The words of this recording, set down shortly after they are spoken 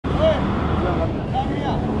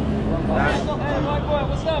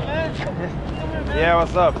Yeah,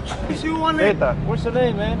 what's up? What's your name? What's your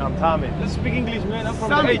name, man? I'm Tommy. Let's speak English, man. I'm from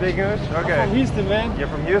Tommy. Speak English? Okay. I'm from Houston, man. You're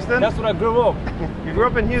from Houston? That's where I grew up. You grew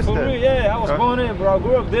up in Houston? For real, yeah. I was born in, bro. I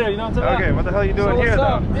grew up there, you know what I'm talking Okay, what the hell are you doing so here, what's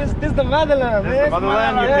up? though? This the motherland, This man. is the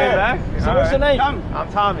motherland? You came back? So All what's your right. name?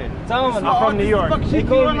 I'm Tommy. Tommy. I'm from New York.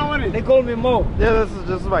 They call me Mo. Yeah,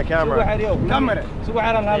 this is my camera. Camera.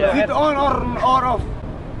 Yeah. Is it on or off?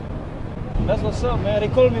 That's what's up, man. They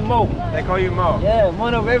call me Mo. They call you Mo? Yeah,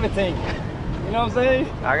 man of everything. You know what I'm saying?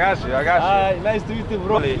 I got you, I got you. Alright, nice to meet you,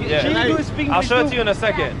 bro. Yeah. Can you do speak I'll English show it too? to you in a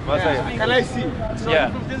second. One second. Can I see? So Yeah.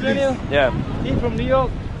 you from Tanzania? Yeah. He from New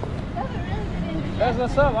York? That's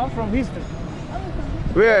what's up. I'm from Houston.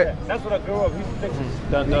 Where? That's what I grew up, Houston,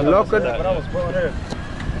 Texas. Local. But I was born here.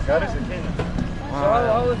 Garissa, Kenya. So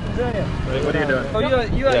how was Tanzania? What are you doing?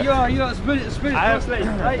 So you're a spirit translator,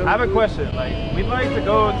 right? I have a question. Like, we'd like to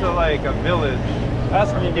go to like a village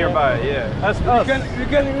Ask me nearby. Yeah. Ask us. We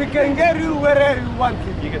can get you wherever you want.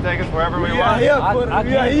 You can take us wherever we We are want. here.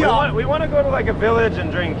 We are here. We want to go to like a village and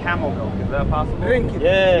drink camel milk. Is that possible? Drink it.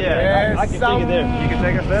 Yeah, I can take you there. You can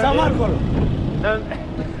take us there? Some alcohol. No,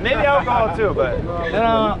 maybe alcohol too, but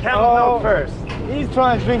camel milk first. He's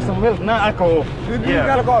trying to drink some milk, not alcohol. You drink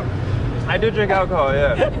alcohol. I do drink alcohol,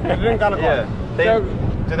 yeah. You drink alcohol. Yeah.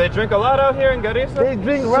 Do they drink a lot out here in Garissa? They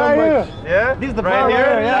drink right here. Yeah? This is the right bar here?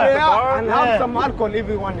 right here, That's the Yeah, bar? and have some alcohol if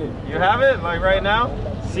you want it. You have it? Like right now?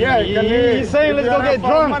 Yeah, He's saying let's go get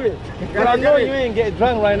drunk. But I know you ain't get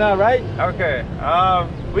drunk right now, right? Okay.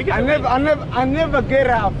 We can. I never get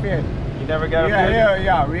up here. You never got We a are food? here,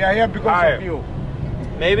 yeah. We are here because Alright. of you.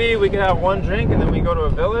 Maybe we could have one drink and then we go to a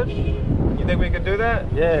village? You think we could do that?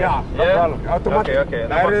 Yeah, no problem. Automatic. Okay.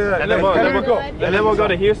 And then we'll go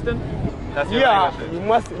to Houston? That's your Yeah, language. you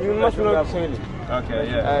must know Swahili. Okay,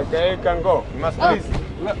 yeah. Okay, you can go. You must please.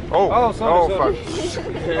 Oh, sorry.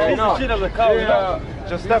 fuck. No. Shit of the cow, you know?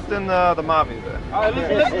 Just stepped in the Mavi there.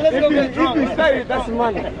 Let's go get drunk. That's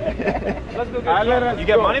money. Let's go get drunk. You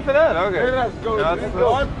get money for that? Okay. Let us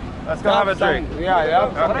go. Let's go have a drink. Yeah.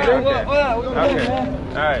 Okay. Okay.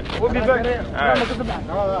 All right. We'll be back.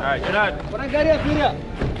 All right. You're not.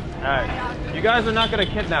 All right. You guys are not gonna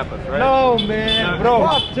kidnap us, right? No, man.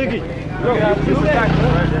 Bro, check it. Bro,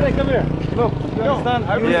 hey, come here. Look, you understand?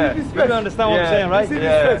 You understand what I'm saying, right?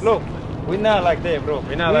 Yeah. Look, we're not like that, bro.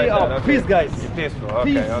 We're not like that. We are peace guys. You're peaceful.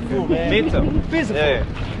 Okay. Peaceful, man. Me too. Peaceful. Yeah.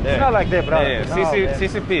 It's not like that, bro. Yeah.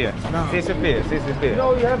 CCP. CCP. You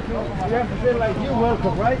know, you have to say like you're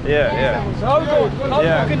welcome, right? Yeah. So how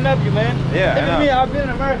to kidnap you, man? Yeah, I Even know. me, I've been in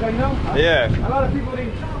America, you know? Yeah. A lot of people,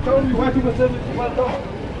 they told me, white people tell me,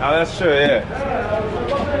 welcome. Oh, that's true. Yeah.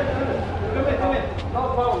 Come in. No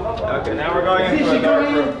problem. Okay. Now we're going into See, a dark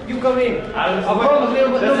room. you come in. I promise you,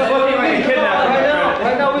 This is looking like a kidnapping.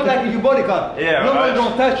 Right now, we got your bodyguard. Yeah, Nobody's right.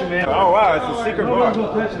 gonna touch you, man. Oh wow, it's a secret bar. Nobody's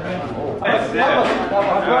gonna touch you, man. Yes, yeah.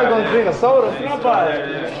 I'm probably gonna drink a soda.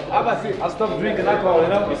 I stopped drinking alcohol, you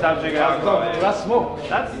know? You stopped drinking alcohol. I smoke.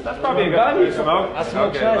 That's probably a good thing to smoke. I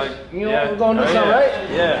smoke trash. Like, You know, we're gonna do something, right?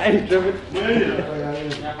 Yeah.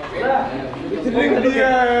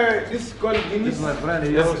 This is called Guinness.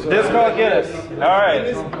 This called Guinness. All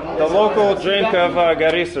right. The local drink of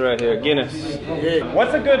Garissa right here, Guinness.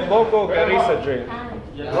 What's a good local Garissa drink?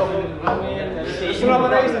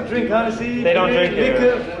 Somalians that drink Hennessy. They don't drink it.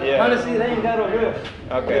 Liquor. Yeah. Hennessy, they ain't got over here.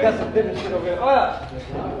 Okay. They got some different shit over here. Oh,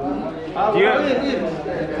 yeah. Do you have,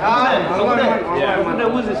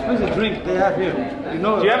 What's the special drink they have here? You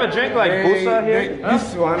know? do you have a drink like Busa here?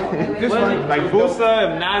 This one. Like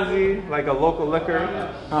Busa, Nazi, like a local liquor?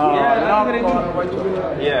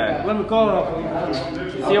 Yeah. Let me call him.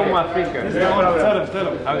 Siom Africa. Tell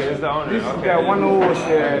him. Okay, this is the owner. This is Okay. the one who was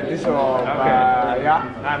this one. Yeah.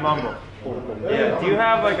 Hi, Mambo. Yeah. Do you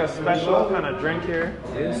have like a special kind of drink here?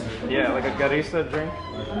 Yes. Yeah, like a Garissa drink?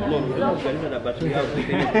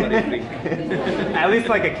 At least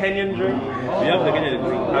like a Kenyan drink? We have the Kenyan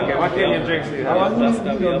drink. Okay, what Kenyan drinks do you have?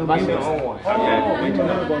 Tusker, we have Okay.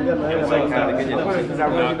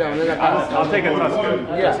 I'll take a Tusker.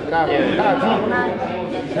 Yes.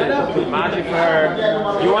 Maji for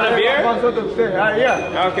her. You want a beer?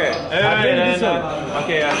 Yeah. Okay.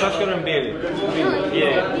 Okay, Tusker and beer.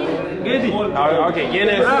 Yeah. Okay,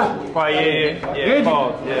 Guinness. Yeah,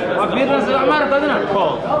 cold. Yeah.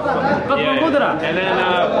 Cold. Yeah. And then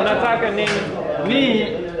unataka nini? Me,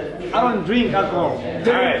 I don't drink alcohol.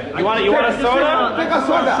 Alright. You want a soda? Take a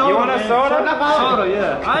soda. You want a soda? Soda,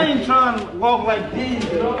 yeah. I ain't trying to walk like this,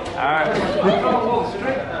 you know? Alright. I'm trying to walk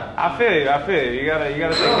straight. I feel you. You gotta take care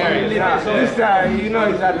of yourself. This you know,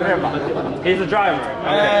 is a driver. He's a driver.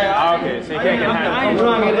 Okay. Okay. So you can't get I ain't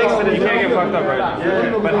trying to get accident. You can't get fucked up right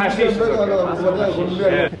now. But hashish is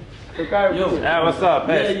okay. Yeah. Yeah, what's up?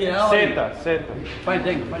 Hey, Yeah, Seta. Fine,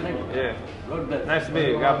 thank you. Yeah. Nice to meet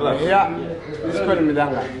you. God bless. Yeah, it's called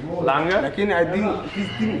Midanga. Langa? Lakini I think this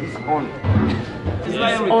thing is on. It's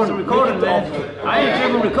like it's recorded, man. I ain't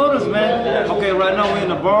tripping recorders, man. Okay, right now we're in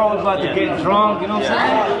the bar, we're about to get drunk, you know what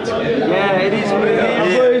I'm saying? Yeah, it is what it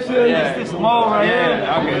is. Yeah. It's this mall right here.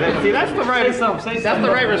 Yeah, okay. See, that's the right. Say something. That's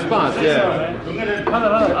the right response. Yeah. I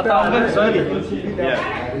thought I'm good, so Yeah.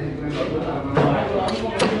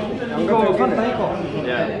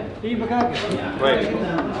 Yeah. Wait.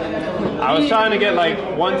 I was trying to get like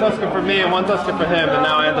one tusker for me and one tusker for him, and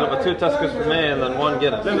now I ended up with 2 tuskers for me and then 1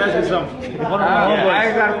 Guinness. Let me ask you something. One of my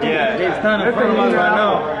homeboys, they stand in front of us right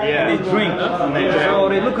now, and they drink. So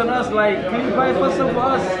they look at us like, can you buy some for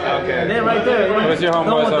us? Okay. They're right there. You know? Where's your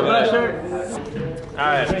homeboys the over black there? shirt.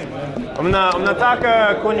 Alright.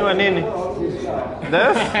 Mnataka kunywa nini?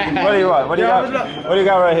 This? What do you want? What do you got? What do you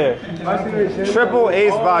got right here? Triple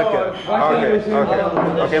Ace vodka.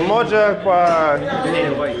 Okay. Moja kwa.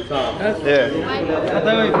 Yeah.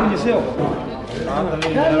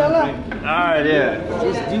 Alright, yeah.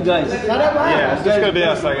 It's you guys. Yeah, it's just gonna be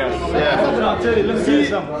us, I guess. Yeah.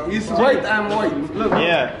 See, it's white, I'm white. Look.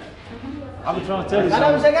 Yeah. I'm trying to tell you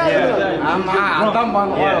something. I'm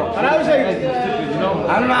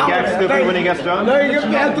He gets stupid when he gets drunk? No, you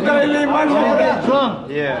have to get Drunk.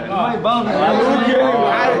 Yeah. My boundary. He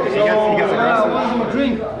gets aggressive. I want to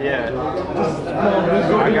drink. Yeah.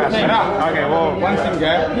 I got you. Okay, well. one thing,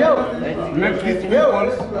 guy. Make these people.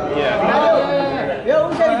 Yeah. I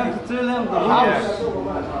have to tell them the house.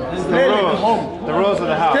 Stay like a home. The rules of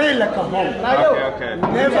the house. Stay like a home. Okay.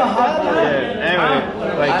 Never have. Yeah.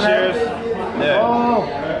 Anyway, like cheers. Yeah. Oh.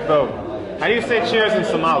 Boom. How do you say cheers in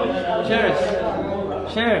Somali? Cheers.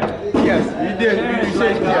 Share. Yes, you did. You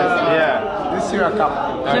said yes. Yeah. This is your cup.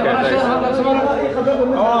 Okay, thanks.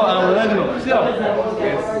 Oh, I'm oregano.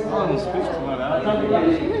 Yes. I don't speak to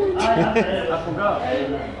I forgot.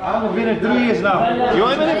 I've been here 3 years now. You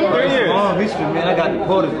only been here for 3 years? Oh, history, man. I got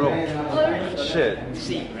deported, bro. Shit.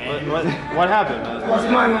 What happened, man?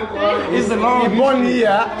 This man is born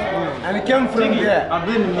here and he came from there. I've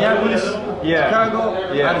been in Minneapolis, Chicago,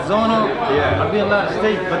 Arizona. Yeah. I've been in a lot of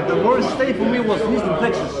states, but the worst state for me was Houston,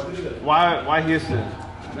 Texas. Why Houston?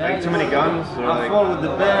 Like too many guns? Or I like... fought with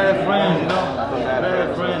the bad friends, you know?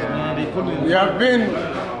 Bad friends, man. They put me in We have been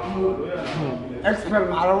expelled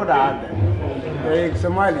from Arawada, like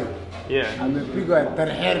Somali. Yeah. And the people at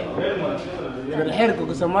Terher,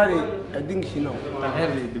 Somali, I think she knows. I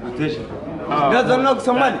had the deportation. Doesn't know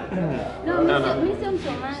Somali. No, me some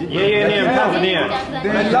Somali. Yeah, Tanzania. The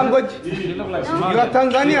language, She look like you Somali. are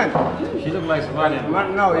Tanzanian. She look like Somalian.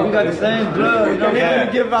 No, We got the same blood, you know?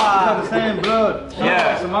 Yeah. Give We got the same blood.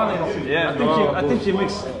 Yeah. Somalians. Yeah. I think she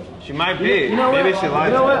mixed. She might be. You know Maybe what? she lied.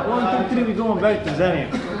 You know what? 1, 2, 3, we're going back to Tanzania.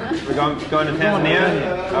 We're going to Tanzania?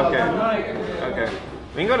 Okay.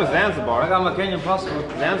 We can go to Zanzibar. I got my Kenyan passport.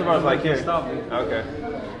 Zanzibar's like here. Stop me. Okay.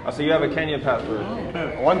 Oh, so you have a Kenyan passport?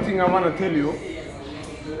 One thing I want to tell you,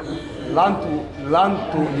 learn to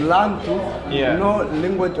know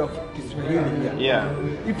language of Kiswahili. Yeah.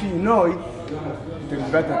 If you know it, it is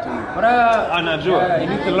better to you. But Najua. you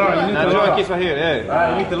need to learn. You need to Najua learn. Kiswahili,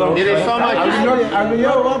 You need to learn.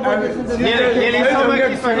 Nilisoma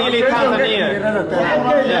Kiswahili Tanzania.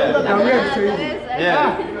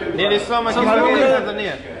 Yeah. Nilisoma Kiswahili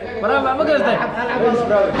Tanzania. But I'm gonna say.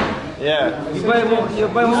 Yeah. You buy more.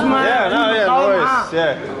 Yeah, no worries.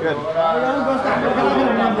 Yeah, good.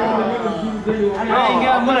 I ain't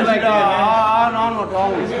got money like that, man. No.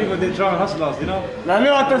 These people, they trying to hustle us, you know?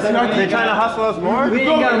 They trying to hustle us more? We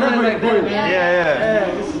ain't got money like that, man.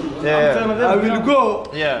 Yeah. I will go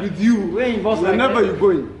with you We ain't boss like whenever that. you're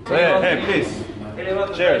going. Hey, please.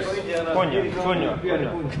 Cheers. Coño.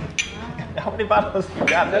 How many bottles you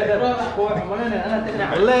got there?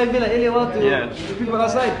 The people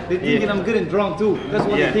outside, they thinking I'm getting drunk too. That's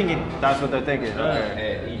what they're thinking. That's what they're thinking.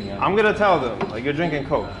 Okay. I'm gonna tell them, like you're drinking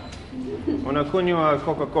Coke. Una cuña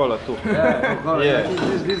Coca-Cola too. Yeah.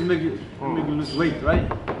 This make you lose weight, right?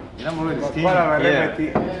 And I'm already skinny.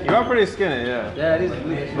 Yeah. You are pretty skinny, yeah. Yeah, it is.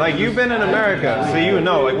 Like you've been in America, so you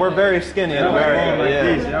know, like we're very skinny in America.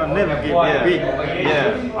 I'll never get big.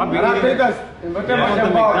 Yeah. I'll be eating. Go to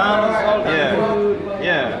McDonald's.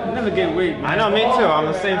 Yeah. Never get weight, man. I know, me too. I'm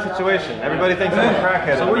in the same situation. Everybody thinks I'm a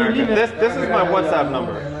crackhead in America. This is my WhatsApp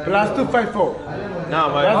number. +254. No,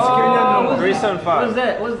 my That's Kenyan number. 375. What's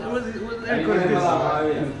that? What's that code is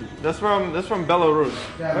This from Belarus.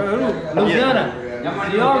 this? Louisiana.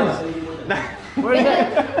 New Orleans. Where is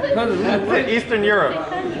that? Eastern Europe.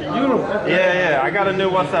 Europe. Yeah. I got a new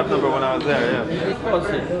WhatsApp number when I was there. Yeah.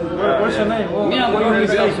 What's your name? What you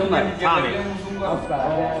say? Tommy.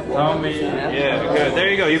 Tommy. Yeah, good. There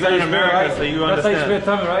you go. You've been in America, so you That's how you understand.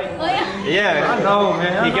 spell Tommy, right? Oh yeah. Yeah. I know,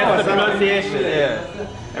 man. He gets the pronunciation.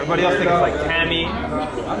 Yeah. Everybody else thinks it's like Tammy.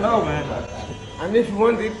 I know, man. And if you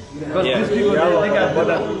want it, Because Yeah. these people, they got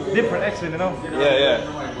a different accent, you know? Yeah, yeah.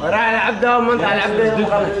 راح العب ده وما انت العب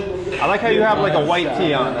ده I like how you have like a white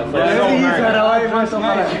tee on. That's like so هذه American. سراوي ما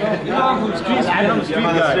You know, I'm from the streets, man. I'm a street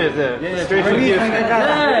On the guy. streets, yeah. Straight from Houston.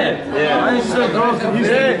 Yeah. Yeah. I used to sell drugs in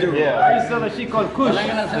Houston. Yeah. I used to sell a shit called Kush.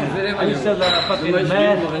 I used to sell fucking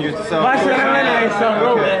mad. You used to sell. ما شاء الله انا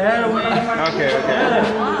يسوي The heroin. Okay,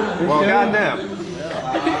 okay. Well, goddamn.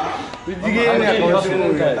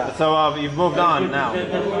 So you've moved on now.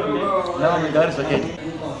 Now I'm in Garissa, Kenya.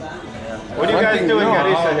 What do you guys do in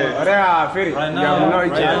Garissa here? Right now, you have no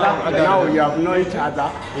each other. Now you have no each other.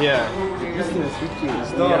 Yeah, Business with you.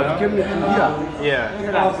 You have came to here. yeah,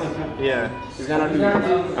 yeah. You're gonna do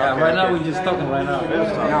it. Yeah, right now we're just talking right now.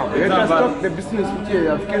 Now, you just stop the business with you. You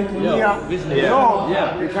have came to here. business. Yeah. No,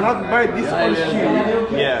 Yeah. you cannot buy this old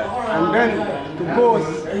shit Yeah, and then to go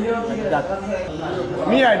like that.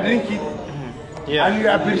 Me, I drink it and yeah, you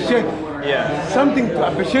appreciate. yeah, Something to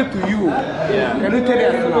appreciate to you. yeah. Can you tell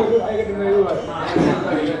us now?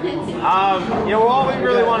 Yeah, well, all we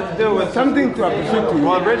really wanted to do was, Something to appreciate to you.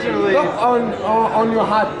 well, originally, Look on your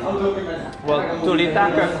heart. well,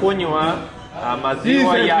 tulitaka kunywa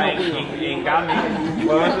maziwa ya ingami.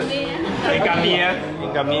 What was it?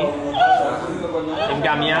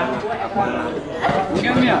 Ingamia.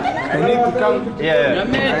 I need to come. Yeah,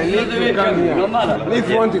 I need to come here. If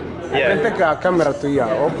you want it, I can take a camera to here.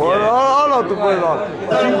 All of the boys on.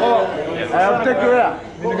 I have taken where?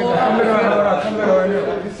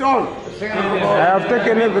 It's on. I have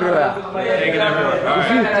taken everywhere. taking everywhere. All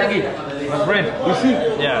right. My friend. You see?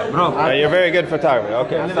 Yeah, bro. You're very good photographer.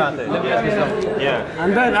 Okay. Let me ask you something. Yeah,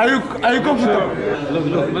 And then are you comfortable?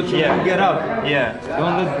 Look, make sure Yeah. you get out. yeah.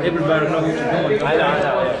 Don't let everybody know what you're doing. I know.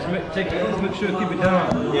 Just make sure you keep it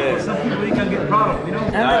down. Yeah. Some people you can get proud of, you know?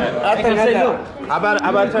 I They can say, look, How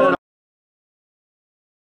about turning it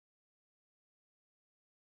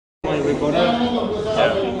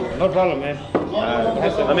no problem, man.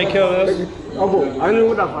 Let me kill this. Abu, I know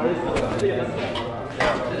what I'm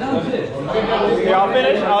Yeah, I'll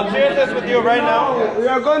finish. I'll cheers this with you right now. We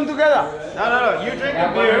are going together. No. You drink the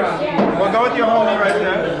beers. We'll go with your homie right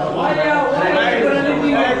now.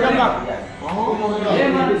 Come back.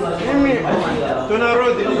 Give me.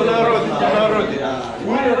 Tunarudi.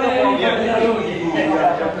 Yeah.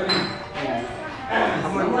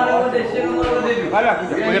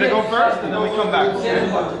 We're gonna go first and then we come back.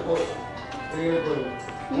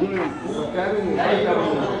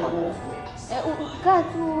 Kaa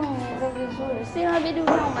tu vizuri, si inabidi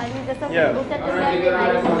unamaliza sasa. Yeah. Utatulia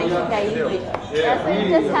na imeshika hivi. Sasa you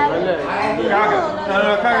just have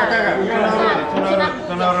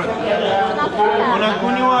Tunarudi.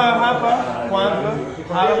 Unakunywa hapa kwanza,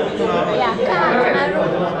 halafu tunarudi. yeah, kaa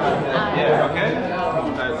tunarudi. Yeah, okay?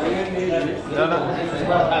 No.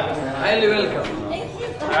 Highly welcome.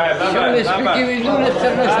 All right,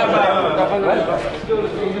 bye-bye.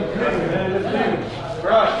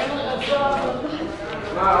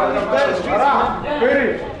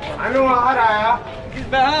 Ano araya?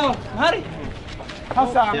 Hurry.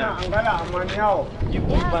 Hasa angala amani yao. You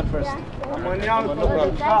one first. Amani yao to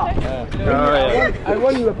Oh, yeah. I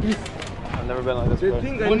want you a piece. I've never been like this The before.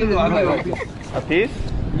 thing I need a piece. A piece?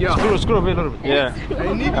 Yeah. Screw up a little bit. Yeah.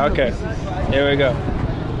 I need Okay. Here we go.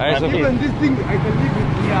 Alright, even this thing I can leave it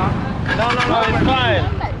here. No, it's fine.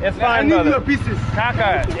 It's I fine, need your brother. pieces.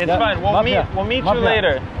 Kaka, it's fine. We'll meet you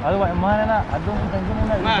later. Otherwise, man, I don't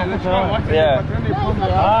Yeah. Yeah.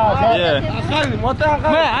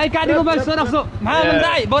 ما أي كان يقول بس نفسه ما من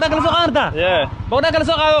داعي بقولك لسه قارده Yeah. بقولك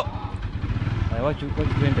لسه قارده what you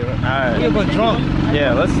doing there? Alright. You go drunk.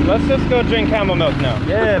 Yeah, let's just go drink camel milk now.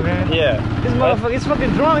 Yeah, man. Yeah. This motherfucker is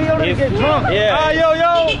fucking drunk. He already get drunk. Yeah. Ah, yo.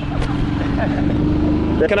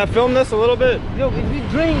 Can I film this a little bit? Yo, if you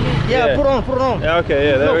drink, Yeah. put on. Yeah, okay,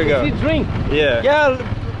 yeah, there we If go. you drink, Yeah. yeah,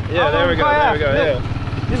 There we go. Yeah.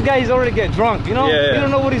 This guy is already get drunk, you know? Yeah, yeah. You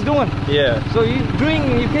don't know what he's doing. Yeah. So you drink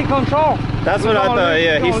and you can't control. That's what I thought.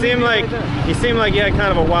 Yeah. He seemed like he had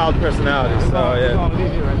kind of a wild personality. So yeah.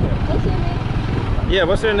 Yeah.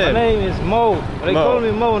 What's your My name? name is Mo. They Mo. called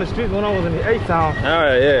me Mo in the street when I was in the H-Town. All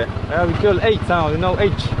right. Yeah. We killed H-Town, you know,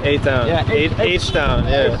 H. H-Town. Yeah, H-Town.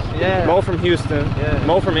 Yeah. Yeah. Mo from Houston. Yeah.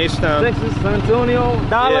 Mo from H-Town. Texas, San Antonio,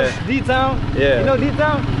 Dallas, Yeah. D-Town. Yeah. You know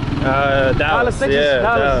D-Town? Dallas. Texas, Yeah.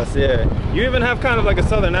 Dallas. Yeah. You even have kind of like a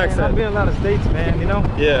southern I've accent. been in a lot of states, man, you know?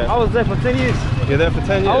 Yeah. I was there for 10 years. You're there for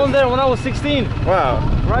 10 years. I was there when I was 16. Wow.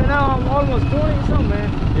 Right now, I'm almost 20 something, man.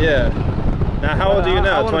 Yeah. Now, how old are you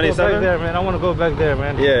now? 27? Go back there, man. I want to go back there,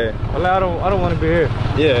 man. Yeah. Well, I don't want to be here.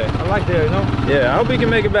 Yeah. I like there, you know? Yeah, I hope you can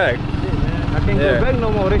make it back. Shit, man. I can't go back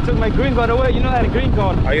no more. They took my green card away. You know, I had a green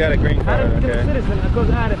card. Oh, you got a green card, I didn't become a citizen because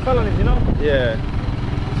I had a felonies, you know? Yeah.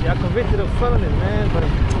 See, I convicted of felonies, man. But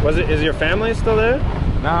Is your family still there?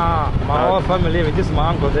 Nah, my whole family living. Just my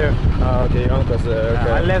uncle there. Oh, okay, your uncle's there.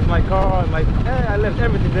 Okay. I left my car, I left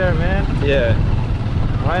everything there, man. Yeah.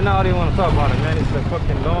 Right now, I don't want to talk about it, man. It's a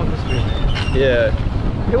fucking long history. Yeah.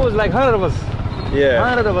 It was like 100 of us. Yeah.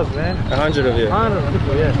 100 of us, man. 100 of you. 100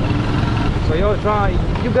 people, yeah. So y'all trying?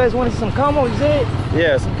 You guys want to see some camel? You say?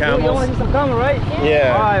 Yeah, some camels. You want to see some camel, right?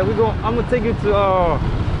 Yeah. All right, I'm gonna take you to.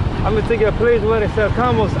 I'm gonna take you to a place where they sell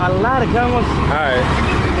camels. A lot of camels. All right.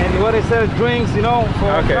 And where they sell drinks, you know,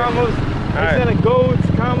 for camels. They selling goats,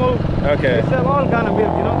 camel. Okay. They sell all kind of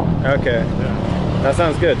milk, you know. Okay. Yeah. That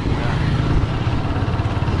sounds good.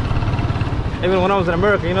 Even when I was in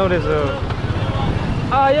America, you know, there's a.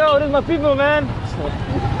 Yo, this is my people, man.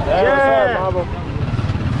 Yeah. What's up, mama?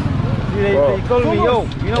 They call me yo.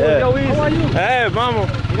 You know what yo is? How are you? Hey, mama.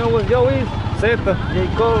 You know what yo is? Seta. They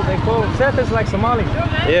call Seta is like Somali.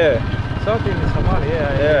 Yeah. Something in Somali,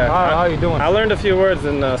 yeah. How you doing? I learned a few words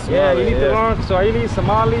in Somali. Yeah, you need to learn Swahili,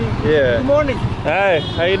 Somali. Yeah. Good morning. Hey,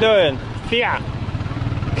 how you doing? Fia.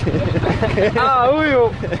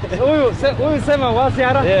 Uyu, sema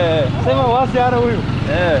wasiara. Yeah. Sema wasiara uyu.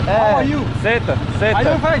 Yeah. How are you? Seta. Are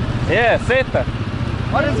you fine? Yeah, Seta.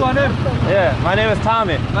 What is your name? Yeah, my name is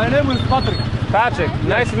Tommy. My name is Patrick. Patrick,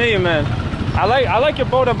 nice to meet you, man. I like your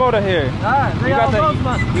boda here.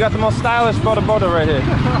 You got the most stylish boda right here.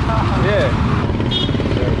 Yeah.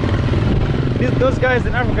 Those guys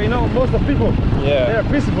in Africa, you know, most of the people, they're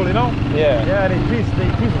peaceful, you know. Yeah. Yeah, they peaceful.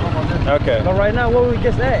 Okay. But right now, what we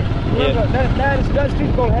just at? That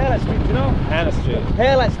street called Hella Street, you know. Hannah Street.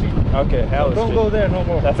 Hella Street. Okay, Hella Street. Don't go there no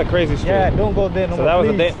more. That's a crazy street. Yeah, don't go there no more. So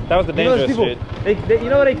that was the dangerous street. You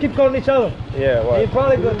know they keep calling each other. Yeah, what? They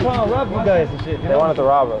probably gonna try to rob you guys and shit. They wanted to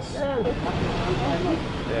rob us. Yeah.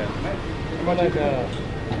 Yeah. Like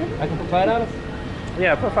I can put $5?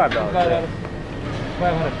 Yeah, put $5. $5.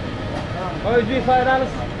 500. Oh, you do $5?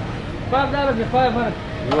 $5 and 500.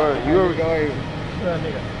 You were going.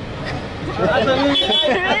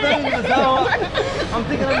 I'm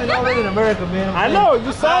thinking I'm already in America, man. I know,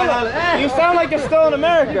 you sound like you're still in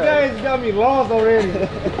America. You guys got me lost already.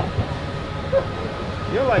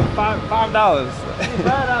 You're like $5. $5.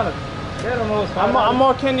 They don't know what's $5. I'm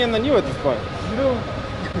more Kenyan than you at this point. You do?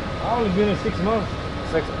 I only been here 6 months.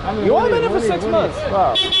 You only been here for 6 months?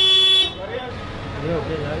 Wow. Yeah,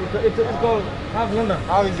 it's called half London.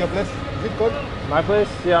 How is your place? Is it called? My place?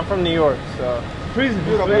 Yeah, I'm from New York, so. Prison.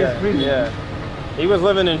 Prison. Yeah. He was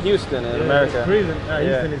living in Houston in America. Prison.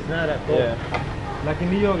 Houston is not that cold. Yeah. Like in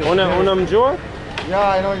New York. Unamjua? Yeah,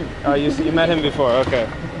 I know him. Oh, you met him before, okay.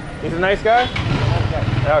 He's a nice guy?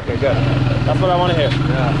 Okay, good. That's what I want to hear.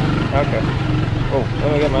 Yeah. Okay. Oh,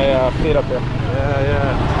 let me get my feet up there.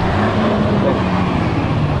 Yeah.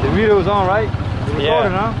 The video's on, right? You're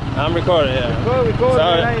recording, huh? I'm recording, yeah. Record,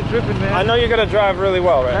 man. I ain't tripping, man. I know you're gonna drive really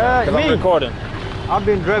well right now, because I'm recording. I've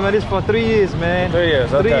been driving this for 3 years, man. 3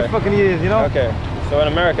 years, okay. 3 fucking years, you know? Okay. So in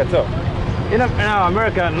America too? No,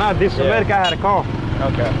 America, not this. Yeah. America, I had a car.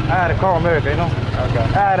 Okay. I had a car in America, you know? Okay. I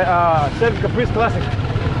had a Chevy Caprice Classic.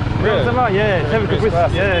 Really? Yeah, Chevy Caprice.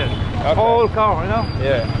 Yeah. Okay. Whole car, you know?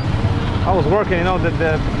 Yeah. I was working, you know,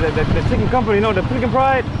 the chicken company, you know, the Chicken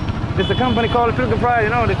Pride. There's a company called Chicken Pride, you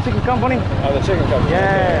know, the chicken company. Oh, the chicken company.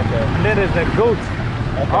 Yeah. Okay. And then there's the goats.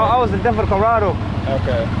 Okay. I was in Denver, Colorado.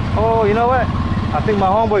 Okay. Oh, you know what? I think my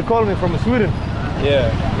homeboy called me from Sweden. Yeah.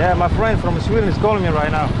 Yeah, my friend from Sweden is calling me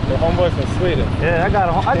right now. Your homeboy from Sweden. Yeah, I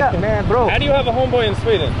got man, bro. How do you have a homeboy in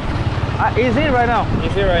Sweden? He's here right now.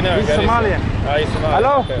 He's here right now. He's Somalian. Oh, he's Somalian.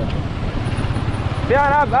 Hello? Okay.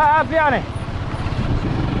 Piane.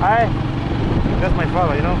 Hi. That's my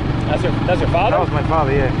father, you know. That's your father? That was my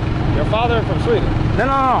father, yeah. Your father from Sweden?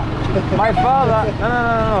 No. My father.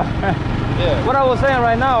 No. Yeah. What I was saying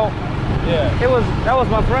right now. Yeah. That was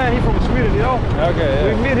my friend. He from Sweden, you know. Okay.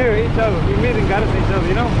 Yeah. We meet here each other. We meet in Garissa each other,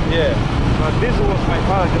 you know. Yeah. But this was my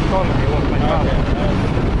father just calling me. It was my father.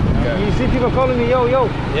 Okay. You see people calling me yo.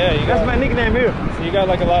 Yeah. That's my nickname here. So you got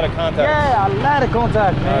like a lot of contacts. Yeah, a lot of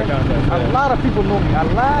contact, man. A lot of people know me. A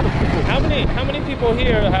lot of people. How many people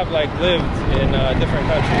here have like lived in different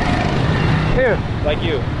countries? Here. Like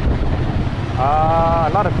you?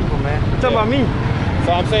 A lot of people, man. It's about me.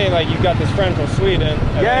 So I'm saying like you got this friend from Sweden.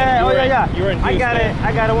 Yeah, You were in Houston.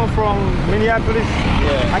 I got one from Minneapolis.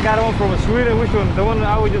 Yeah. I got one from Sweden. Which one? The one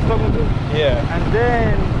I was just talking to. Yeah. And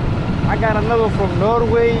then I got another from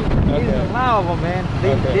Norway. Okay. There's a lot of them, man.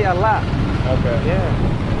 They a lot. Okay.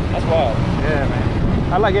 Yeah. That's wild. Yeah,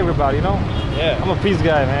 man. I like everybody, you know? Yeah. I'm a peace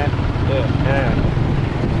guy, man. Yeah.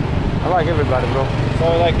 Yeah. I like everybody, bro.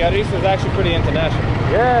 So like Garissa is actually pretty international.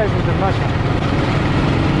 Yeah, it's international.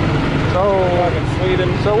 So, Like in Sweden.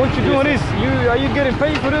 so what you doing this? Are you getting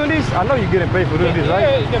paid for doing this? I know you're getting paid for doing this, right?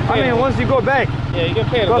 Yeah, you get paid. I mean, once you go back. Yeah, you get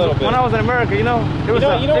paid a little bit. When I was in America, you know, it was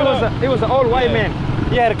it was an old white man.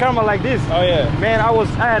 He had a camera like this. Oh yeah. Man, I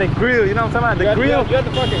had a grill. You know what I'm talking about? The grill. You had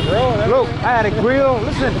the fucking grill. Look, I had a grill.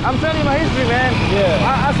 Listen, I'm telling you my history, man.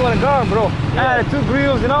 Yeah. I swear to God, bro. Yeah. I had 2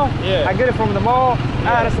 grills, you know. Yeah. I get it from the mall.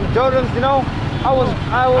 I had some Jordans, you know. I was.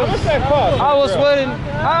 How much that cost? I was sweating.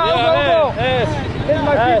 It's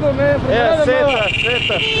my people, man. From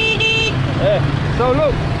Seta. So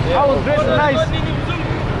look, I was dressed nice.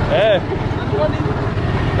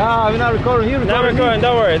 Nah, we're not recording. He recording. Not recording.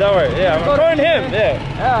 Don't worry. Yeah, I'm recording him.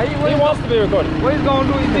 Yeah. He wants to be recorded. What he's gonna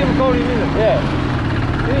do? He's still recording me. Yeah.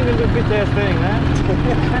 He ain't gonna do bitch ass thing, man.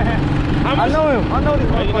 I know him. I know this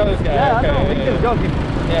Oh, you know this guy? Yeah, Okay, I know him. He's just joking.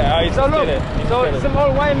 Yeah. Oh, you So just look, did it. some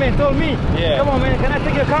old white man told me, Yeah. come on man, can I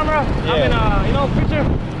take your camera? Yeah. I'm in a, picture.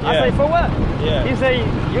 I Yeah. say, for what? Yeah. He say,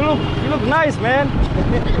 you look nice, man.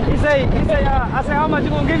 he say, I say, how much you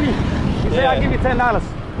gonna give me? He say, Yeah. I'll give you $10.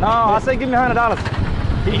 No, I say, give me $100.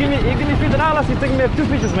 He give me $50. He take me 2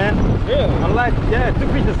 pictures, man. Really? I'm like, yeah, 2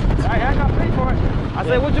 pictures. I got paid for it. I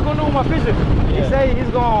say, what you gonna do with my picture? He Yeah. say,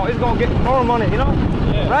 he's gonna get more money, you know?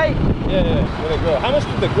 Yeah. Right? Yeah. With a grill. How much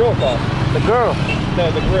did the grill cost? The girl.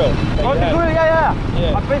 The grill. Oh, the grill, yeah.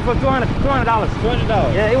 Yeah. I paid for $200. $200.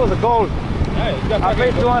 Yeah, it was a gold. Hey, you got I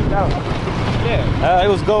paid $200. Yeah. It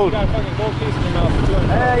was gold. You got a fucking gold piece in your mouth for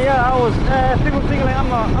 $200. Yeah, I was. People think like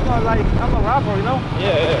I'm a rapper, you know?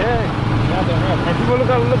 Yeah. Goddamn right. And people look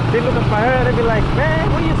at my hair, they be like, man,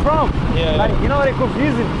 where you from? Yeah. Like, you know, they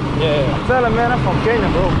confusing. Yeah. I tell them, man, I'm from Kenya,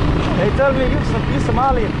 bro. They tell me you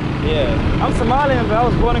Somalian. Yeah. I'm Somalian, but I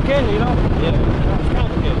was born in Kenya, you know? Yeah. It's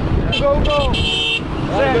complicated. Go.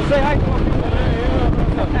 Say hi to my people.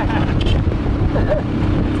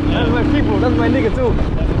 That's my people. That's my nigga too.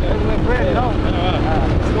 That's my friend, you know?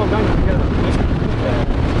 Let's go gang together.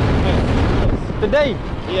 Today,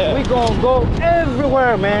 we gonna go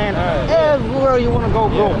everywhere, man. Right, everywhere you wanna go.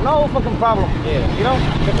 No fucking problem. Yeah. You know?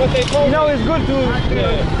 That's what they told You know, me. it's good to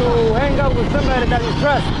hang out with somebody that you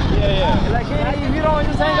trust. Yeah. Like, hey, if you don't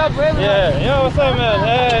just hang out for everybody. Yeah. Yo, what's up, man?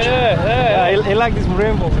 Hey. He like this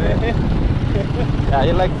rainbow, man. Yeah,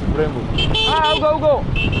 he like this rainbow. Go.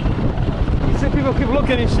 You see people keep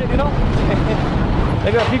looking and shit, you know?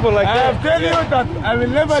 They got people like that. I tell you that I will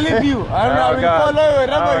never leave you. I will follow you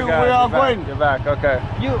wherever you are going. You're back, okay.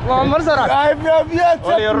 What is that? Have you accepted?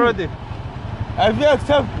 What are you ready? Have you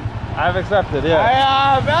accepted? I've accepted, yeah. I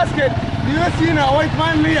have asked, do you see a white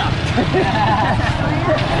man here?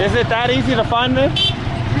 Is it that easy to find me?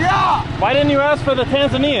 Yeah. Why didn't you ask for the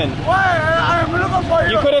Tanzanian? Why? I'm looking for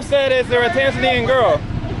you. You could have said, is there a Tanzanian girl?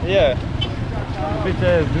 Yeah. Bitch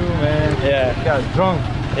ass dude, man. Yeah. He got drunk.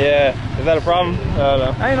 Yeah. Is that a problem? I don't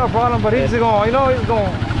know. Ain't no problem, but he's going, you know, he's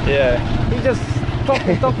going. Yeah. He just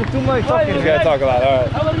talking too much. Talking. He's gonna talk a lot,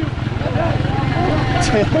 alright.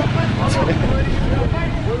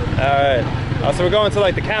 Alright. Oh, so we're going to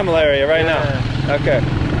like the camel area right now. Okay.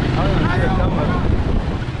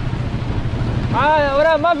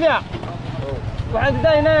 ولا ما فيها واحد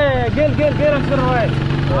هنا قل أكثر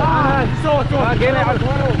واحد صوت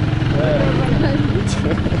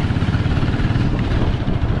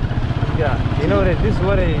Yeah, you know that this is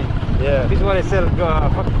what they sell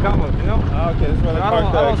fucking camels, you know? Okay, this is where they park I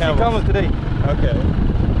don't the see camels today. Okay.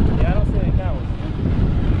 Yeah, I don't see any camels.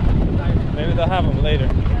 Maybe they'll have them later.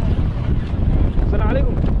 السلام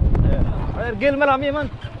عليكم. Yeah. قل ملعب مين من؟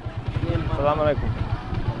 Salam alaikum.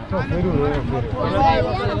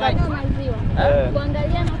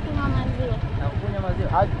 Kuangalia na kunywa maziwa.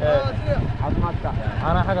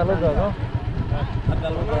 أنا حاجة لقى no?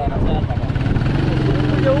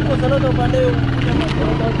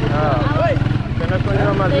 Can I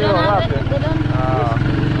kunywa maziwa wapi?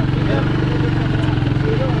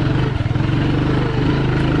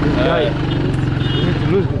 You need to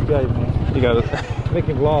lose this guy, man. You got it. Make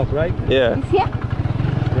him lost, right? Yeah.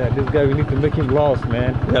 Yeah, this guy, we need to make him lost,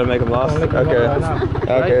 man. You gotta make him lost. Don't make him Okay. lost right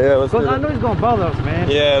now, right? Okay, yeah, let's do Because I that. know he's gonna bother us, man.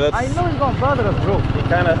 Yeah, that's. I know he's gonna bother us, bro. He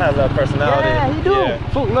kind of has that personality. Yeah, he do.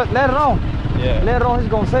 Yeah. So look, later on, he's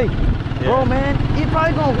gonna say, bro, man, he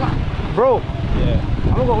probably gonna, bro. Yeah.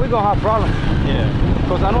 we're gonna have problems. Yeah.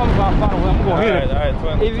 Because I know I'm gonna hit him. All right.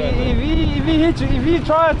 If he hit you, if he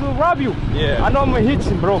try to rob you, Yeah. I know I'm gonna hit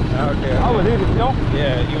him, bro. Okay. I will hit him, you know.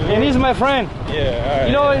 Yeah. And he's my friend. Yeah. All right.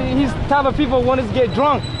 You know, he's the type of people when he get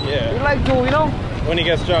drunk. Yeah. He like to, you know. When he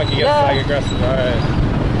gets drunk, he gets like aggressive. All right.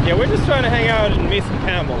 Yeah, we're just trying to hang out and meet some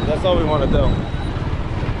camels. That's all we want to do.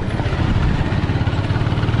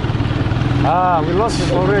 Ah, we lost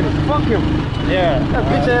him already. Fuck him. Yeah. That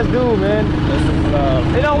bitch ass dude, man. This is,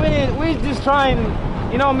 You know, we just trying,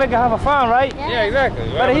 you know, make it have a fun, right? yeah, exactly.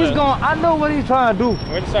 But he's going, I know what he's trying to do.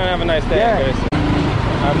 We're just trying to have a nice day. Yeah. Okay, so.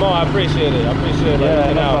 Mo, I appreciate it. I appreciate it.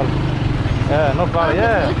 Yeah, no out. problem. Yeah, no problem.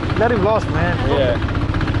 Yeah, let him lost, man. Yeah.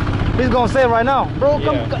 He's gonna say right now, bro,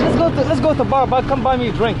 come, Yeah. let's go to bar, but come buy me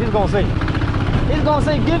a drink. He's gonna say, give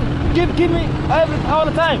me all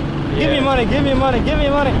the time. Give me Yeah. money, give me money, give me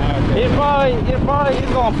money. Okay. He's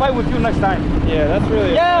gonna fight with you next time. Yeah, that's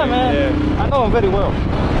really. Yeah, man. Yeah. I know him very well.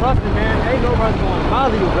 Trust me, man. Ain't nobody gonna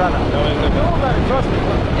bother you, brother. No, it's okay. Nobody, trust me.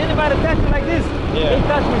 Anybody touch me like this, Yeah. they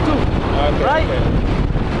touch me too. Okay, Right? okay.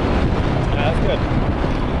 Yeah, that's good.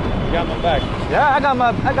 You got my back. Yeah, I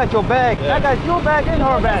got your bag. Yeah. I got your bag and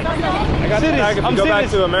her bag. I got Serious. the bag if I'm you go back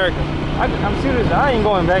serious. to America. I'm serious. I ain't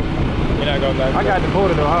going back. You're not going back. I got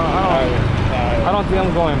deported though. I don't think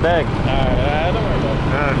I'm going back. Alright, don't worry about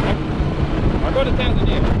it. I'll go to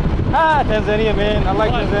Tanzania. Ah, Tanzania, man. I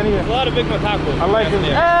like Tanzania. There's a lot of big macacos. I like it.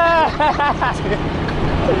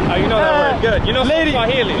 Oh, you know that word. Good. You know lady,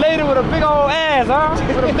 Swahili. lady with a big old ass, huh?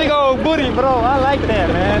 With a big old booty, bro. I like that,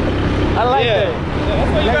 man. I like Yeah. that.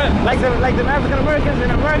 That's what you got. Like the African Americans in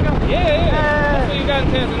America. Yeah. That's what you got in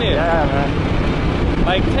Tanzania. Yeah, man.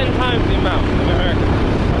 Like 10 times the amount of America.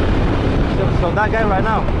 So that guy right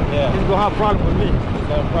now, Yeah. he's gonna have a problem with me.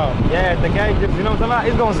 No problem. Yeah, the guy, you know what I'm talking about?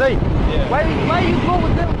 He's gonna say, Yeah. why you go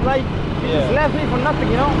with them? Like, you Yeah. just left me for nothing,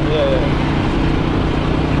 you know? Yeah.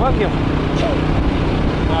 Fuck him.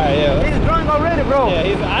 Alright, yeah. He's drunk already, bro.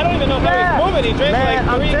 Yeah, I don't even know how he's moving. He drank Man,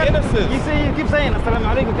 like 3 You Guinnesses. see, you keep saying assalamu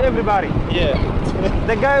alaikum to everybody. Yeah.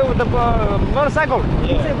 The guy with the motorcycle,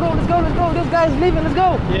 he Yeah. said, bro, let's go. This guy's leaving, let's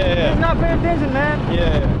go. Yeah. He's not paying attention, man.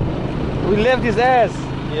 Yeah. We left his ass.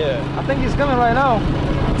 Yeah. I think he's coming right now.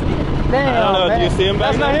 Damn, I don't know, man. do you see him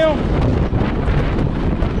back That's not there? him.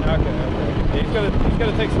 Okay. He's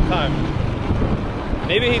gonna take some time.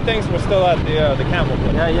 Maybe he thinks we're still at the camel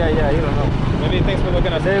place. Yeah, you don't know. Maybe he thinks we're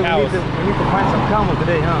looking at Today some cows. we need to find some camel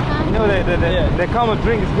today, huh? You know the camel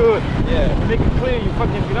drink is good. Yeah. You make it clear, you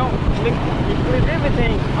fucking, you know, you clean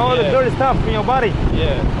everything, all the Yeah. dirty stuff from your body.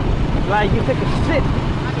 Yeah. Like you take a shit.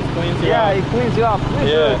 Just cleans you Yeah, out. it cleans you up. It's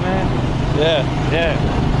Yeah. good, man. Yeah.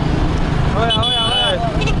 Oh,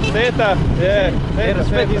 Seta. Yeah. Hey,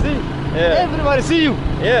 respect, you see? Yeah. Everybody see you.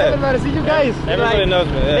 Yeah. Everybody see you guys. Everybody Like, knows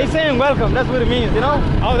me. Yeah. They saying welcome. That's what it means, you know?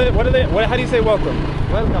 Oh, how do you say welcome?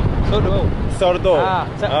 Welcome. So Sordo.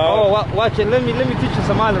 watch it. Let me teach you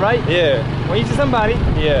Somali, right? Yeah. When you see somebody,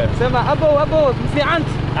 Yeah. say abo, fi ant.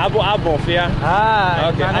 Abo fia. Ah,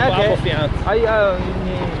 Okay. Abo fia.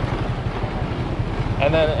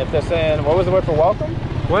 And then if they're saying, what was the word for welcome?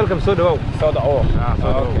 Welcome, Sodo. Sodo.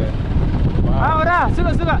 Sodo. Okay. Ora,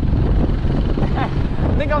 suga.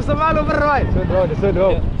 Think I'm Somali over right. Sodo.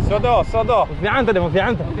 Sodo. في عنده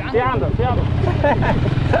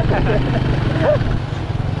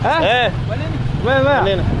ها Eh.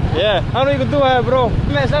 ما Yeah. how do you do it, bro?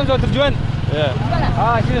 ما سامع ترجمان.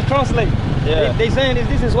 Yeah. She just translate. Yeah. They saying is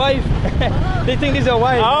this his wife? They think this is your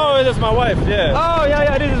wife. Oh, this is my wife. Yeah. Oh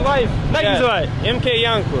yeah, this is his wife. Like Yeah. his wife. MK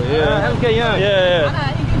Yanko. Yeah. Okay, yeah.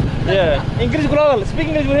 Yeah. English global. Speak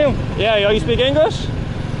English with him. Yeah. You speak English?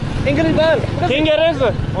 English bal. Kiingereza.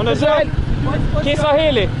 Unajua?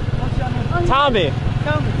 Kiswahili. Tommy.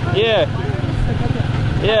 Yeah.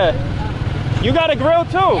 Yeah. You got a grill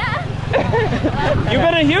too? You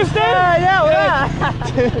been in Houston? Yeah.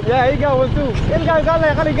 Yeah, he got one too. قال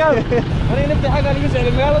أنا نبدأ حاجة نيجي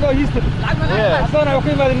المقالة هيوستن. Yeah. أصلاً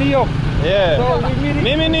أقيم في نيويورك. Yeah. So we meet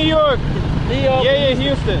Mimi New York. Yeah,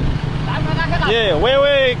 Houston. Yeah,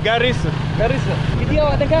 wait, Garissa.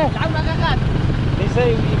 They say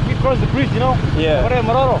if we cross the bridge, you know? Yeah.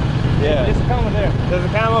 Maroro. Yeah. There's a camel there. There's a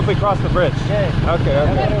camel if we cross the bridge. Yeah. Okay.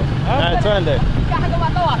 Alright, turn there.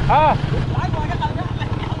 Ah.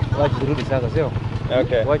 Watch the Rudy Saga,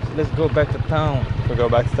 Okay. Watch, let's go back to town. We'll go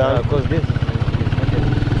back to town. Because this is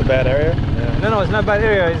It's a bad area. yeah. No, it's not bad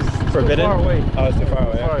area. It's Forbidden. too far away. Oh, it's too far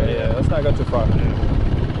away. Far, Okay, yeah. Let's not go too far.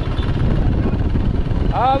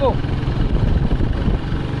 Go.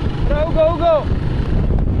 Go.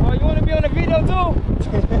 Oh, you want to be on the video too?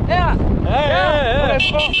 Yeah. Yeah.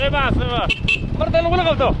 مرة نقول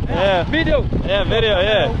غلطه. Yeah. Video. Yeah, video,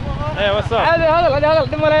 yeah. Hey, what's up? هذا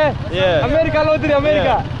دمره. Yeah. America لو تدري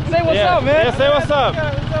أمريكا. Say what's Yeah. up, man. Yeah, say what's up.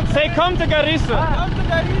 Say come to Garissa.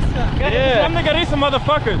 Yeah. Come to Garissa,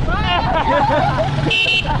 motherfuckers.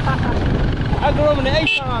 I grew up in the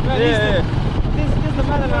A-town, man. Yeah. This is the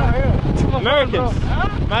man around here. Americans.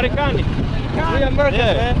 Maricani. We Americans,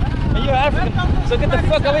 Yeah. man. And you're African, so get the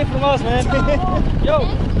fuck away from us, man. Yo.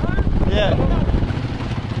 Yeah.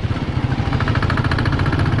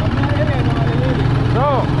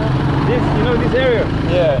 So, this area.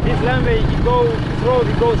 Yeah. This land where you go, this road,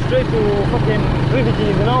 you go straight to fucking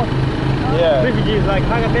refugees, you know? Yeah. Refugees like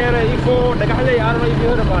Hagatere, Ifo, Dagahle, I don't know if you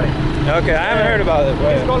heard about it. Okay, I haven't heard about it.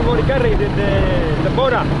 It's called Morikari, the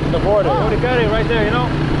border. The border. Morikari right there, you know?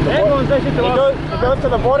 Everyone says shit to us. It goes to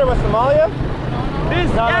the border with Somalia? This,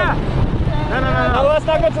 yeah. No, let's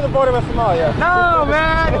not go to the border with Somalia. No,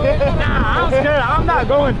 man. Nah, I'm scared. I'm not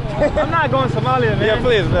going Somalia, man. Yeah,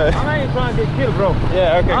 please, man. I'm not even trying to get killed, bro.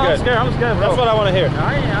 Yeah, okay, good. I'm scared, bro. That's what I want to hear.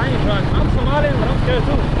 I ain't trying. I'm Somalian, but I'm scared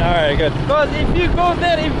too. All right, good. Because if you go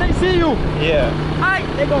there, if they see you,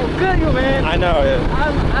 they gonna kill you, man. I know, yeah.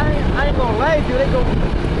 I ain't gonna lie to you. They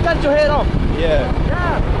gonna cut your head off. Yeah.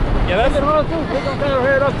 Yeah, that's it. They gonna cut your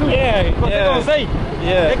head off too. Yeah, But they gonna say,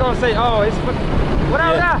 they gonna say, oh, it's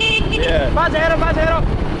whatever that. Yeah. Bajero.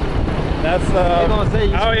 That's they gonna say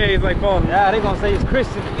he's like phone. Yeah, they gonna say it's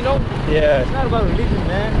Christian, you know? Yeah. It's not about religion,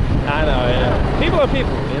 man. I know, yeah. People are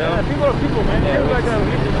people, you know? Yeah, people are people, man. Yeah, Everybody got a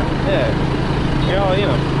religion, man. Yeah. You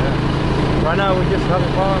know. Yeah. Right now we're just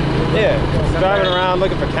having fun. Yeah. Just driving around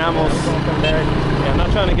looking for camels. Yeah, I'm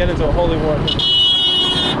not trying to get into a holy war.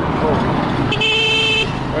 Oh.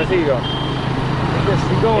 Where's he going?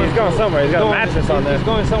 He's going somewhere. He's got a mattress on there. He's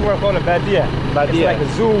going somewhere called a Badia. Badia. It's like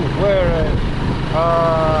a zoo where,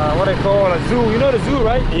 what they call a zoo. You know the zoo,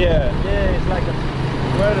 right? Yeah. Yeah, it's like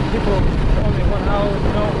where the people only one house,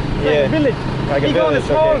 you know. It's like a village. Like He's going to a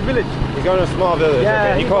small village. He's going to a small village.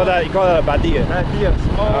 Yeah. Okay. You call that a Badia? Badia,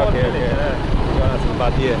 small village. Okay. Yeah. He's going to some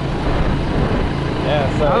Badia. Yeah,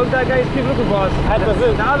 so. I hope that guy keep looking for us.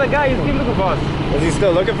 The other guy is keep looking for us. Is he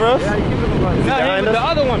still looking for us? Yeah, he keep looking for us. No, the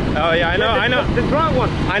other one. Oh yeah, I know. The drunk one.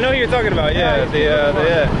 I know who you're talking about. Yeah, yeah. No.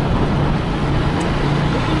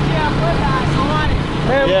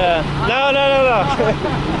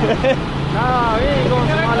 No, he ain't going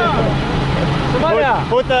to Somalia. Somalia.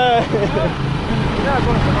 Put the. He's not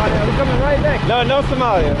going to Somalia. We're coming right back. No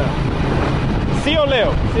Somalia. No. Sio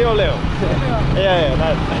Leo. Yeah.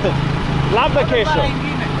 That. Labda kesho.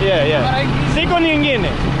 Yeah. Siku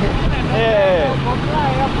nyingine. Yeah.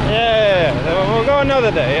 We'll go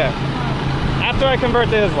another day. Yeah. After I convert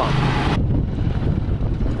to Islam.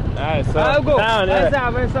 Alright, so I'll go. Down,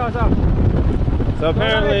 So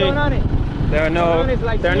apparently there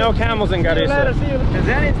are no camels in Garissa.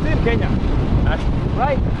 Tanzania is still Kenya.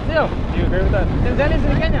 Right? Still. Do you agree with that? Tanzania is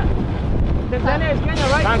in Kenya. Tanzania is Kenya,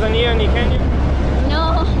 right? Tanzania and Kenya?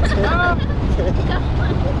 No.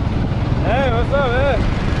 Hey, what's up, man?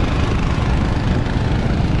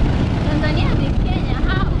 Tanzania is Kenya.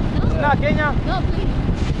 How? No. It's not Kenya? No, please.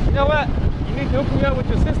 You know what? You need to hook me up with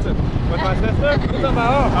your sister. With my sister? Who's on my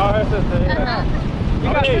own? Oh, her sister, yeah. You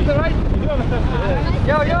got a sister, right? You do have a sister,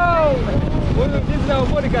 yeah. Yo! This is our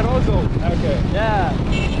bodyguard also. Okay. Yeah.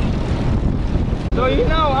 So you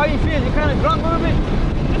know how you feel? You kind of drunk a little bit?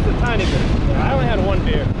 Just a tiny bit. I only had one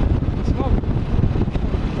beer. You smoke?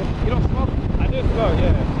 You don't smoke? I do smoke,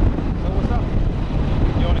 yeah. So what's up?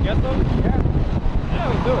 You want to get some? Yeah,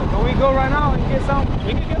 let's do it. Can we go right now and get some?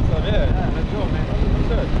 We can get some, yeah. Let's go, man. Let's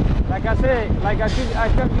do it. Like I said, I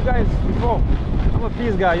told you guys before, I'm a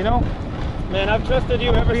peace guy, you know? Man, I've trusted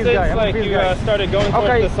you ever since you started going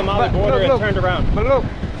towards the Somali border and turned around. But look,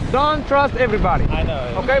 don't trust everybody. I know.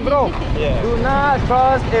 Yeah. Okay, bro? Yeah. Do not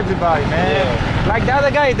trust everybody, man. Yeah. Like the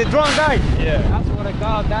other guy, the drunk guy. Yeah. That's what I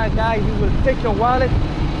call that guy. He will take your wallet,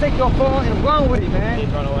 take your phone, and run with it, man.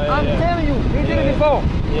 He'd run away, I'm telling you, he did it before.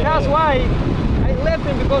 Yeah. That's why I left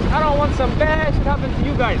him, because I don't want some bad shit happen to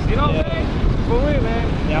you guys. You know what I'm saying? For real,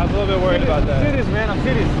 man. Yeah, I was a little bit worried about that. I'm serious, man. I'm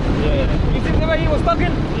serious. Yeah. You see the way he was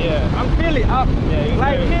talking? Yeah. I'm feeling up. Yeah,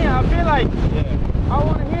 Like good. me, I feel like Yeah. I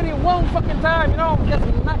want to hear it one fucking time, you know, just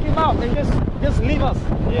knock him out and just leave us.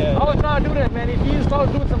 Yeah. I was trying to do that, man. If he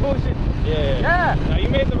start doing some bullshit. Yeah. Now you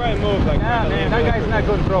made the right move. Like, Yeah, man. That guy's not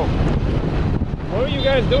good, bro. What were you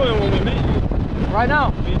guys doing when we met you? Right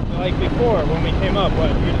now? Like before, when we came up, what?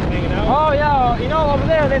 You were just hanging out? Oh, yeah. You know, over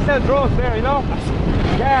there, they sell drugs there, you know?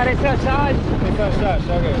 Yeah, they sell charge. They sell shots,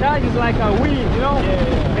 okay. Charge is like a weed, you know?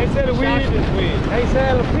 Yeah. They sell weed. Shots is weed. They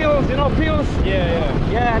sell pills, you know, pills?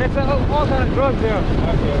 Yeah. Yeah, they sell all kind of drugs there.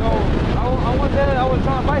 Okay. So I went there, I was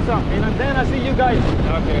trying to buy some, and then I see you guys.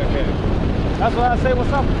 Okay. That's why I say,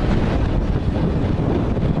 what's up?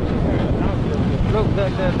 Look,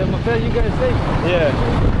 the motel you guys say. Yeah.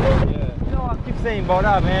 You know, I keep saying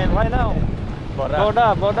Boda, man. Right now,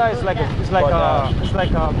 Boda is like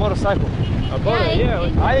a motorcycle. A Boda,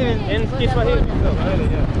 yeah. I even in Kiswahili. Yeah.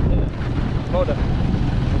 Boda.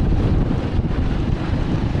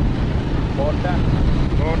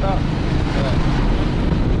 So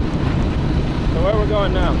where we're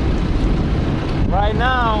going now? Right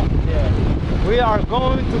now, we are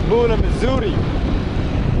going to Bula, Missouri,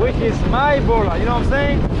 which is my Bula, you know what I'm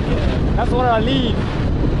saying? Yeah. That's where I live.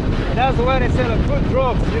 That's where they sell good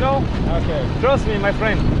drugs, you know? Okay. Trust me, my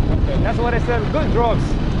friend. Okay. That's where they sell good drugs.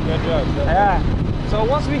 Good drugs. Yeah. So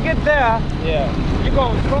once we get there, you're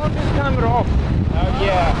going to turn this camera off.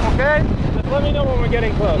 Yeah. Okay? Just let me know when we're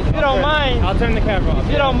getting close. If you don't mind, I'll turn the camera off.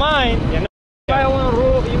 if you don't mind, you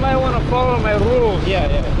might want to follow my rules. Yeah.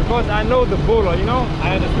 Because I know the Bula, you know?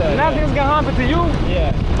 I understand. Nothing's gonna happen to you.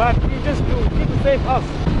 Yeah. But you just need to save us.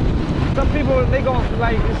 Some people, they go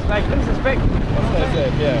like disrespect.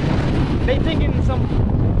 They thinking some,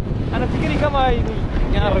 and if you come out,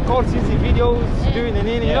 record CC videos, doing the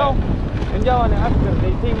nini, you know? And y'all in Africa,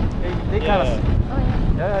 they think they kind of,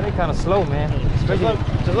 they kind of slow, man.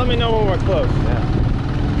 Just let me know when we're close.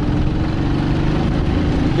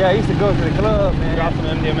 Yeah, I used to go to the club, man. Drop some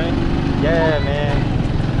MDMA. Yeah,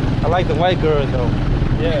 man. I like the white girls though.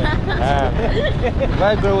 Yeah.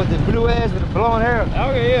 White girl with the blue ass with the blonde hair.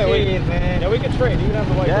 Okay, man. Yeah, we can trade. You can have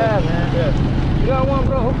the white girl. Man. Yeah. You got one,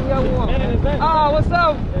 bro? Hope you got one. Man, what's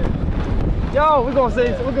up? Yo, we're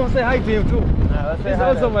gonna say hi to him too. He's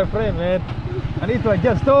also my friend, man. I need to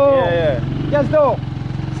just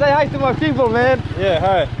say hi to my people, man. Yeah,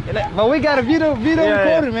 hi. But we got a video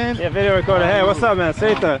recording, man. Yeah, video recording. Hey, what's up, man?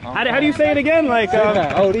 Seita. How do you say it again? Like,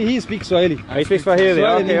 he speaks Swahili. He speaks Swahili.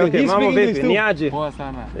 Okay. He's Mama speaking vipi? Niaje. Poa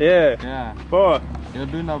sana. Yeah. Poa. You're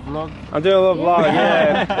doing a vlog? I'm doing a little vlog,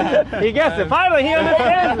 yeah. He gets it. Finally, he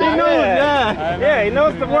understands me. He knows, yeah, he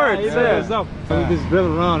knows the words. What's up? So we just drive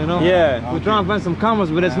around, you know? Yeah. We're trying to find some camels,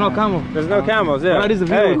 but there's no camel. There's no camels, yeah. But this is a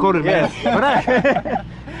video recorded, man.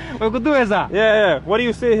 What could do is that? Yeah. What do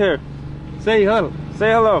you see here? Say hello.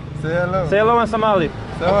 Say hello. Say hello. Say hello in Somali.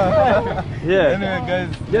 Yeah. Anyway, guys.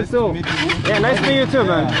 Just so. Meet you. Yeah, nice to meet you too,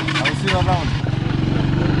 man. I'll see you around.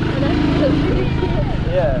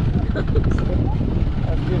 Yeah. That's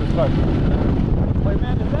good as fuck. Wait,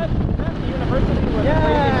 man, is that the university?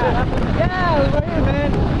 Yeah, right here, man.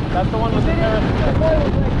 That's the one with the terrorist.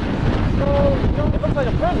 It looks like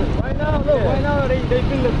a prison. Right now, look, right now they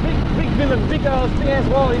build a big building, big ass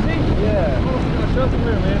wall, you see? Yeah. Show some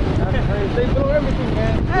here, man. They blow everything,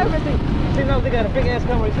 man. Everything. See, now they got a big ass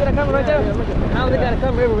camera. You see that camera right there? Yeah, look at that. Now they got a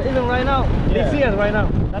camera everywhere. Even right now, they see us right now.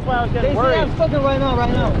 That's why I was They getting see worried. us fucking right now.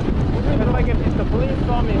 Because like if the police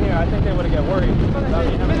saw me here, I think they would have get worried.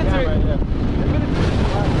 Military.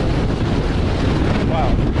 Wow.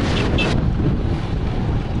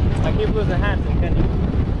 I keep losing hands in Kenya.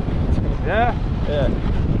 Yeah? Yeah.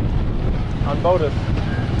 On boaters.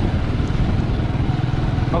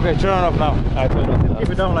 Okay, turn it up now. I turn it up. Keep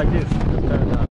it down like this. Just turn it down.